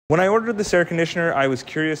When I ordered this air conditioner, I was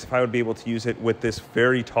curious if I would be able to use it with this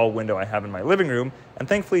very tall window I have in my living room, and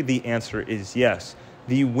thankfully the answer is yes.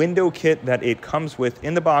 The window kit that it comes with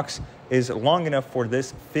in the box is long enough for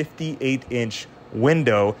this 58-inch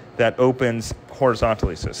window that opens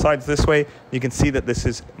horizontally. So it slides this way. You can see that this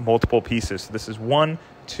is multiple pieces. So this is 1,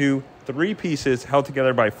 2, 3 pieces held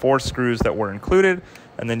together by 4 screws that were included.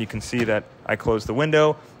 And then you can see that I close the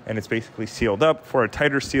window and it's basically sealed up. For a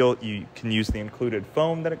tighter seal, you can use the included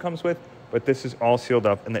foam that it comes with, but this is all sealed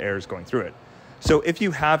up and the air is going through it. So if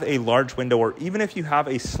you have a large window, or even if you have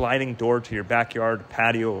a sliding door to your backyard,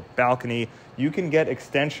 patio, balcony, you can get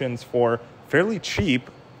extensions for fairly cheap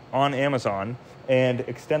on Amazon and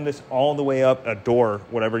extend this all the way up a door,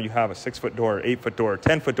 whatever you have, a 6-foot door, 8-foot door,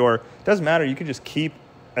 10-foot door. Doesn't matter. You can just keep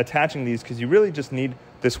attaching these because you really just need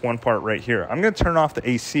this one part right here. I'm going to turn off the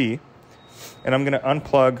AC and I'm going to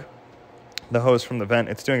unplug the hose from the vent.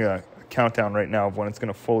 It's doing a countdown right now of when it's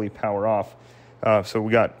going to fully power off. So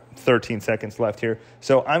we got 13 seconds left here.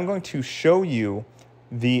 So I'm going to show you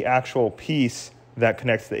the actual piece that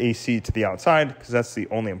connects the AC to the outside, because that's the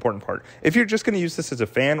only important part. If you're just going to use this as a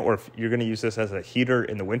fan, or if you're going to use this as a heater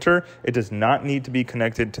in the winter, it does not need to be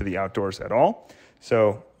connected to the outdoors at all.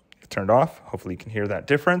 So it turned off. Hopefully you can hear that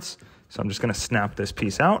difference. So I'm just going to snap this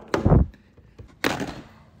piece out.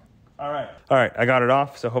 All right, I got it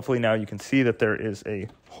off. So hopefully now you can see that there is a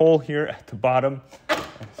hole here at the bottom.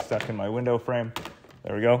 It's stuck in my window frame.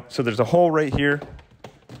 There we go. So there's a hole right here.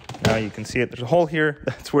 Now you can see it. There's a hole here.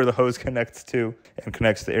 That's where the hose connects to and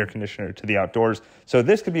connects the air conditioner to the outdoors. So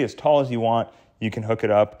this could be as tall as you want. You can hook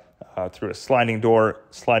it up through a sliding door,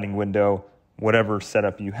 sliding window, whatever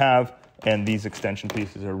setup you have. And these extension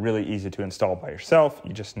pieces are really easy to install by yourself.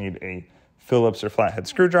 You just need a Phillips or flathead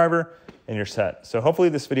screwdriver and you're set. So hopefully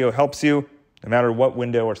this video helps you. No matter what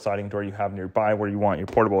window or sliding door you have nearby where you want your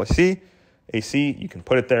portable AC, you can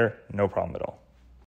put it there, no problem at all.